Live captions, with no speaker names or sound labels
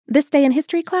This Day in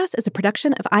History Class is a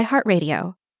production of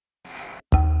iHeartRadio.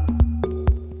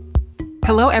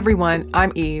 Hello, everyone.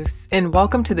 I'm Eves, and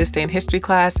welcome to This Day in History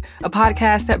Class, a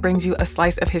podcast that brings you a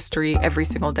slice of history every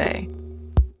single day.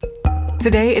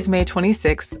 Today is May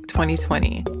 26th,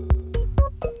 2020.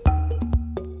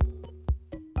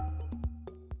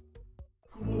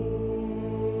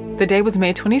 The day was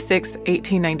May 26,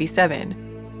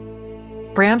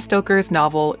 1897. Bram Stoker's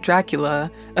novel,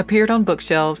 Dracula, appeared on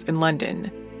bookshelves in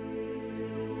London.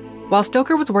 While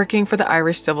Stoker was working for the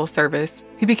Irish Civil Service,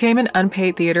 he became an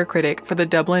unpaid theatre critic for the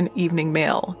Dublin Evening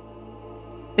Mail.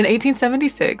 In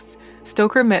 1876,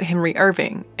 Stoker met Henry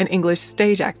Irving, an English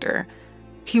stage actor.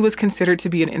 He was considered to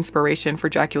be an inspiration for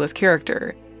Dracula's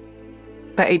character.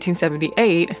 By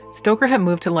 1878, Stoker had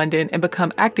moved to London and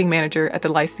become acting manager at the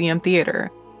Lyceum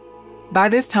Theatre. By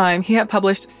this time, he had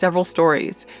published several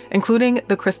stories, including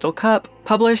The Crystal Cup,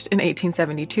 published in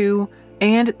 1872,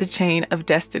 and The Chain of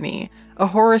Destiny, a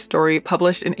horror story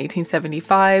published in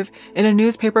 1875 in a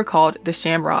newspaper called The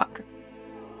Shamrock.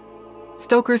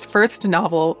 Stoker's first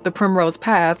novel, The Primrose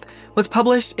Path, was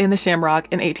published in The Shamrock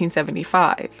in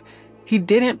 1875. He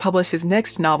didn't publish his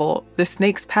next novel, The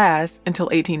Snake's Pass, until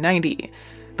 1890,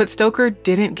 but Stoker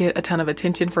didn't get a ton of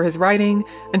attention for his writing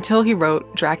until he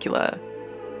wrote Dracula.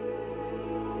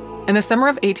 In the summer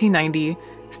of 1890,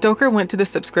 Stoker went to the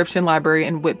subscription library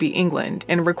in Whitby, England,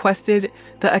 and requested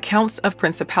the Accounts of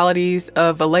Principalities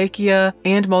of Wallachia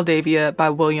and Moldavia by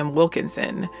William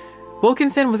Wilkinson.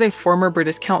 Wilkinson was a former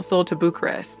British consul to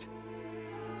Bucharest.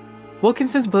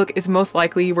 Wilkinson's book is most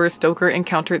likely where Stoker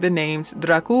encountered the names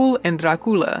Dracul and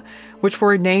Dracula, which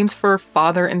were names for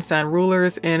father and son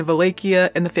rulers in Wallachia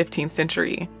in the 15th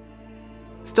century.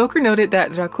 Stoker noted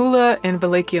that Dracula in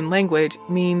Wallachian language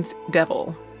means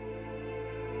devil.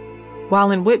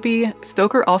 While in Whitby,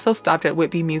 Stoker also stopped at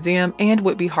Whitby Museum and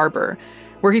Whitby Harbor,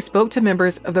 where he spoke to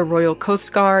members of the Royal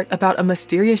Coast Guard about a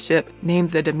mysterious ship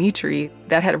named the Dimitri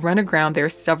that had run aground there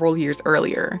several years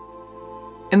earlier.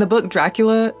 In the book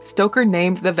Dracula, Stoker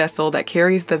named the vessel that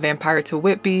carries the vampire to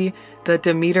Whitby the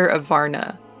Demeter of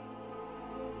Varna.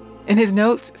 In his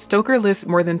notes, Stoker lists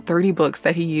more than 30 books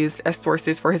that he used as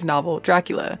sources for his novel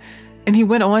Dracula, and he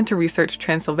went on to research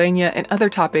Transylvania and other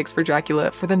topics for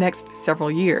Dracula for the next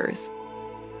several years.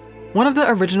 One of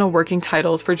the original working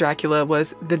titles for Dracula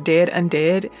was The Dead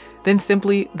Undead, then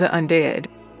simply The Undead.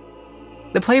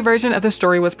 The play version of the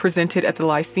story was presented at the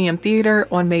Lyceum Theatre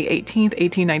on May 18,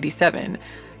 1897,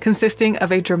 consisting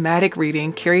of a dramatic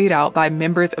reading carried out by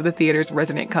members of the theater's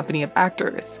resident company of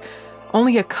actors.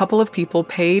 Only a couple of people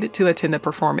paid to attend the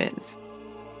performance.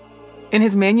 In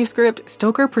his manuscript,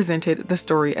 Stoker presented the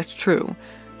story as true,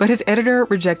 but his editor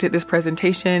rejected this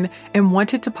presentation and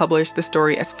wanted to publish the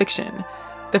story as fiction.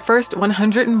 The first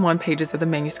 101 pages of the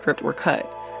manuscript were cut.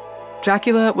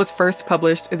 Dracula was first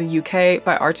published in the UK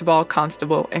by Archibald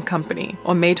Constable and Company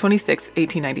on May 26,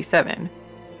 1897.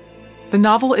 The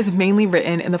novel is mainly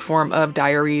written in the form of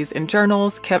diaries and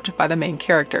journals kept by the main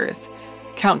characters.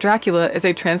 Count Dracula is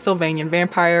a Transylvanian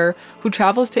vampire who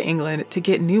travels to England to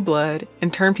get new blood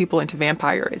and turn people into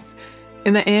vampires.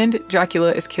 In the end,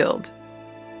 Dracula is killed.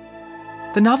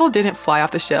 The novel didn't fly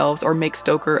off the shelves or make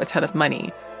Stoker a ton of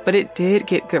money, but it did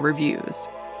get good reviews.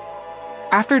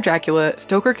 After Dracula,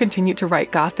 Stoker continued to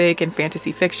write gothic and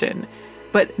fantasy fiction,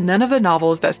 but none of the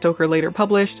novels that Stoker later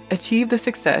published achieved the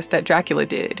success that Dracula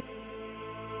did.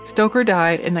 Stoker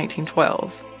died in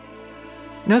 1912.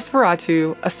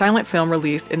 Nosferatu, a silent film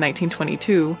released in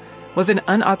 1922, was an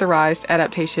unauthorized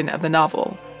adaptation of the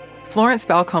novel. Florence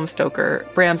Balcombe Stoker,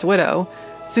 Bram's widow,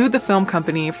 sued the film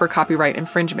company for copyright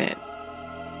infringement.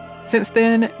 Since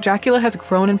then, Dracula has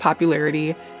grown in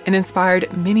popularity and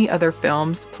inspired many other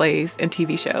films, plays, and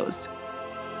TV shows.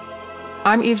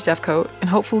 I'm Eve Jeffcoat, and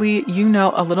hopefully you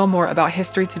know a little more about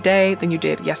history today than you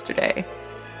did yesterday.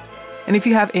 And if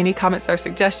you have any comments or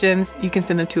suggestions, you can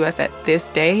send them to us at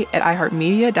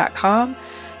thisday@iheartmedia.com.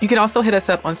 You can also hit us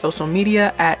up on social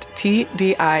media at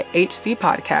TDIHC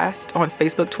Podcast on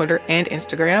Facebook, Twitter, and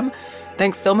Instagram.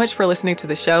 Thanks so much for listening to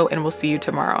the show, and we'll see you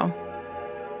tomorrow.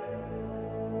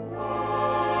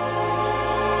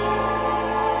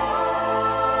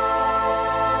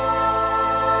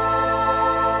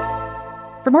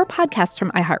 For more podcasts from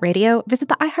iHeartRadio, visit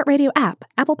the iHeartRadio app,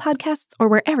 Apple Podcasts, or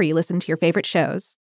wherever you listen to your favorite shows.